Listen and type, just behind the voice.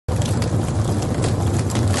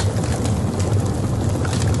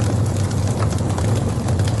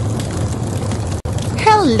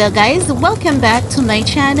Hello guys, welcome back to my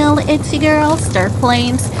channel. It's your girl Star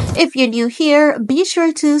Flames. If you're new here, be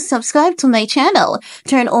sure to subscribe to my channel,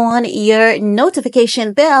 turn on your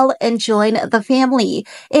notification bell, and join the family.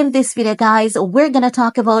 In this video guys, we're gonna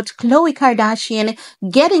talk about Khloe Kardashian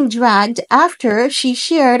getting dragged after she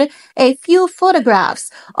shared a few photographs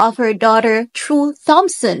of her daughter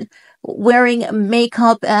Thompson wearing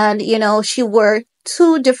makeup, and she wore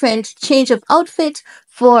two different change of outfit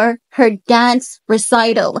for her dance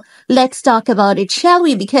recital. Let's talk about it, shall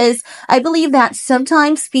we? Because I believe that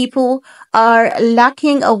sometimes people are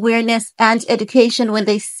lacking awareness and education when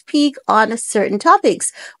they speak on certain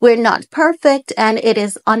topics. We're not perfect and it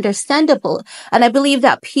is understandable. And I believe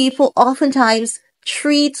that people oftentimes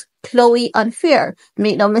treat Khloe unfair.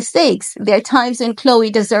 Make no mistakes. There are times when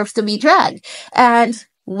Khloe deserves to be dragged. And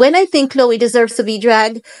when I think Khloe deserves to be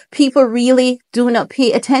dragged, people really do not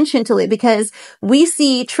pay attention to it because we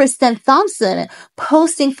see Thompson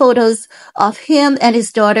posting photos of him and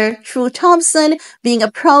his daughter, Thompson, being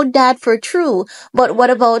a proud dad for True. But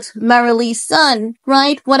what about Marilee's son,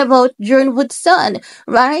 right? What about Jernwood's son,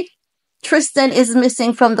 right? Tristan is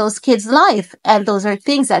missing from those kids' life, and those are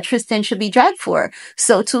things that Tristan should be dragged for.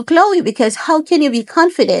 So to Khloe, because how can you be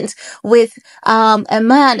confident with a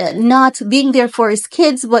man not being there for his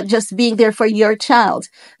kids, but just being there for your child?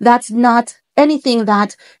 That's not anything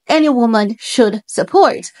that any woman should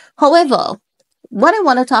support. However, what I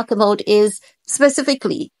want to talk about is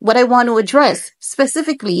specifically, what I want to address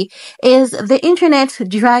specifically is the internet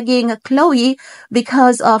dragging Khloe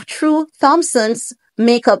because of Thompson's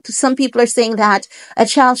makeup. Some people are saying that a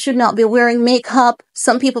child should not be wearing makeup.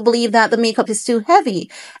 Some people believe that the makeup is too heavy.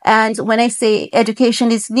 And when I say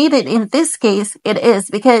education is needed in this case, it is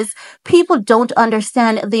because people don't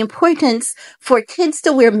understand the importance for kids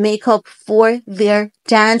to wear makeup for their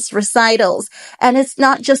dance recitals. And it's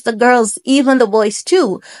not just the girls, even the boys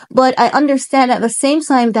too. But I understand at the same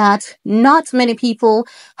time that not many people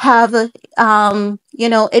have,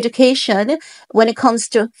 education when it comes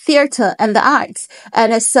to theater and the arts.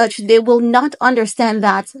 And as such, they will not understand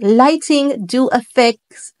that lighting do affect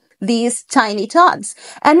these tiny tots.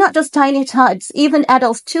 And not just tiny tots, even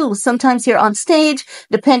adults too. Sometimes you're on stage,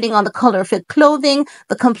 depending on the color of your clothing,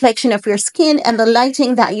 the complexion of your skin, and the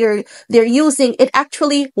lighting that they're using, it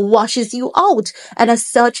actually washes you out. And as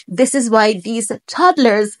such, this is why these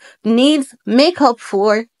toddlers need makeup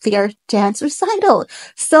for their dance recital.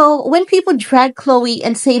 So when people drag Khloe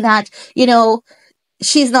and say that,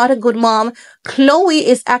 she's not a good mom, Khloe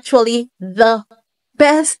is actually the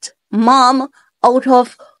best mom out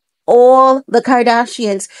of all the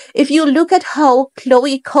Kardashians. If you look at how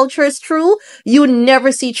Khloe cultures True, you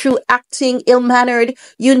never see True acting ill-mannered.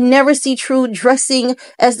 You never see True dressing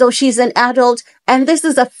as though she's an adult. And this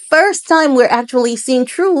is the first time we're actually seeing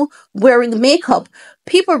True wearing makeup.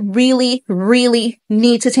 People really, really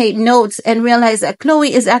need to take notes and realize that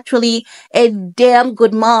Khloe is actually a damn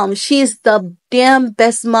good mom. She's the damn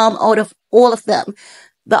best mom out of all of them.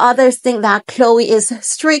 The others think that Khloe is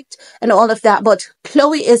strict and all of that, but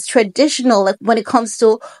Khloe is traditional when it comes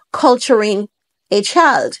to culturing a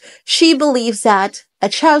child. She believes that a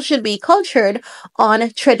child should be cultured on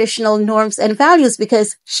traditional norms and values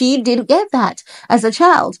because she didn't get that as a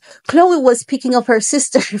child. Khloe was picking up her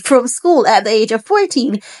sister from school at the age of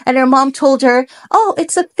 14, and her mom told her, "Oh,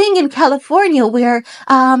 it's a thing in California where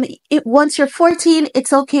once you're 14,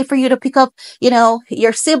 it's okay for you to pick up,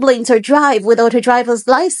 your siblings or drive without a driver's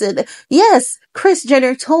license." Yes, Kris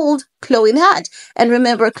Jenner told Khloe that. And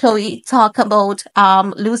remember, Khloe talked about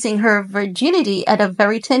losing her virginity at a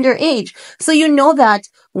very tender age. So you know that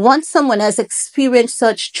once someone has experienced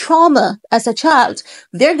such trauma as a child,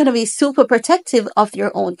 they're going to be super protective of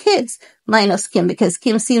their own kids, minus Kim, because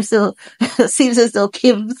Kim seems as though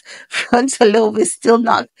Kim's frontal lobe is still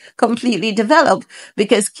not completely developed,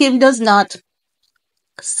 because Kim does not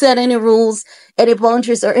set any rules, any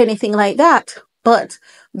boundaries, or anything like that. But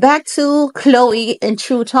back to Khloe and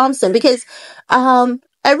Thompson, because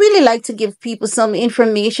I really like to give people some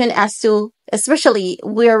information as to, especially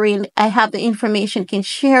wherein I have the information can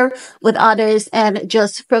share with others and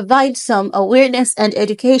just provide some awareness and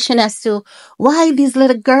education as to why these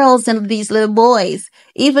little girls and these little boys,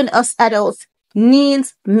 even us adults,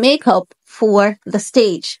 needs makeup for the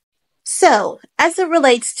stage. So, as it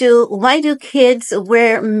relates to why do kids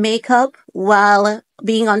wear makeup while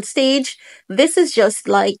being on stage, this is just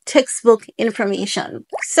like textbook information.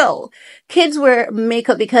 So kids wear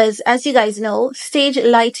makeup because, as you guys know, stage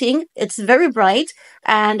lighting, it's very bright,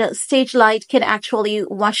 and stage light can actually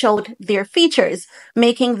wash out their features,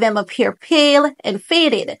 making them appear pale and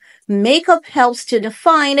faded. Makeup helps to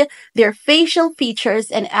define their facial features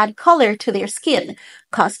and add color to their skin.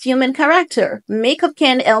 Costume and character. Makeup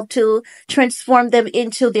can help to transform them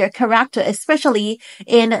into their character, especially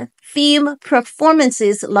in theme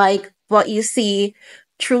performances like what you see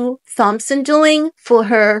through Thompson doing for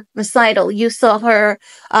her recital. You saw her,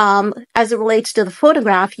 as it relates to the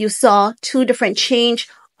photograph, you saw two different change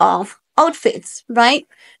of outfits, right?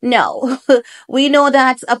 No, we know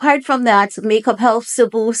that apart from that, makeup helps to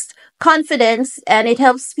boost confidence, and it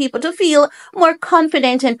helps people to feel more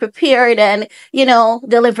confident and prepared and,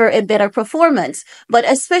 deliver a better performance. But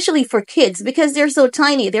especially for kids, because they're so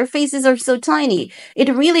tiny, their faces are so tiny,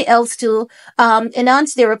 it really helps to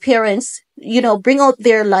enhance their appearance, bring out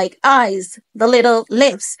their like eyes, the little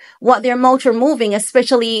lips, what their mouth are moving,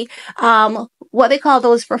 especially what they call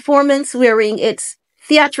those performance wearing. It's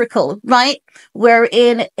theatrical, right?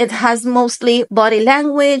 Wherein it has mostly body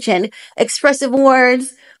language and expressive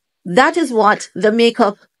words. That is what the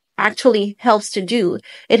makeup actually helps to do.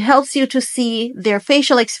 It helps you to see their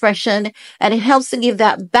facial expression, and it helps to give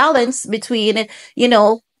that balance between,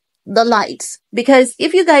 the lights. Because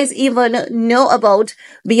if you guys even know about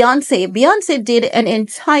Beyonce did an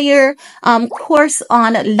entire course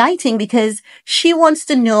on lighting because she wants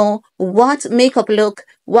to know what makeup look,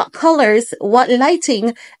 what colors, what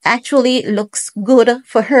lighting actually looks good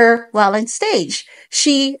for her while on stage.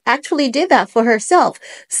 She actually did that for herself.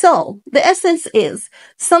 So the essence is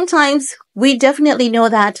sometimes we definitely know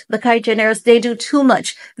that the Kardashians, they do too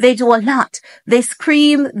much. They do a lot. They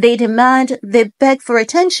scream, they demand, they beg for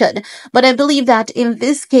attention. But I believe that in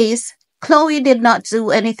this case, Khloe did not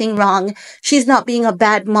do anything wrong. She's not being a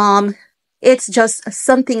bad mom. It's just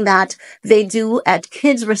something that they do at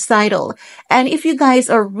kids' recital. And if you guys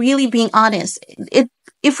are really being honest,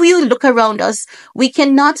 if we look around us, we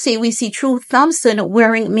cannot say we see True Thompson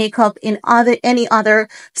wearing makeup in any other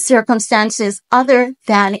circumstances other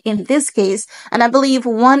than in this case. And I believe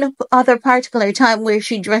one other particular time where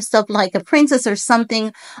she dressed up like a princess or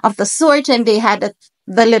something of the sort, and they had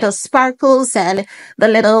the little sparkles and the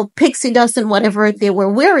little pixie dust and whatever they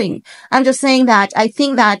were wearing. I'm just saying that I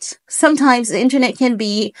think that sometimes the internet can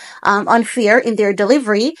be unfair in their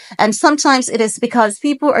delivery, and sometimes it is because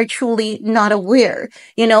people are truly not aware.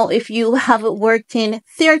 If you have worked in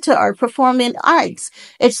theater or performing arts,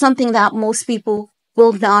 it's something that most people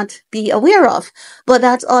will not be aware of. But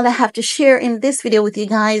that's all I have to share in this video with you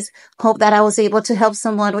guys. Hope that I was able to help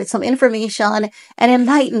someone with some information and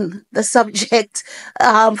enlighten the subject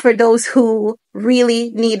for those who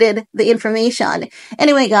really needed the information.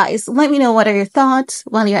 Anyway, guys, let me know what are your thoughts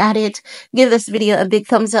while you're at it. Give this video a big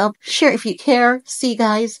thumbs up. Share if you care. See you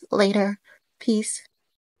guys later. Peace.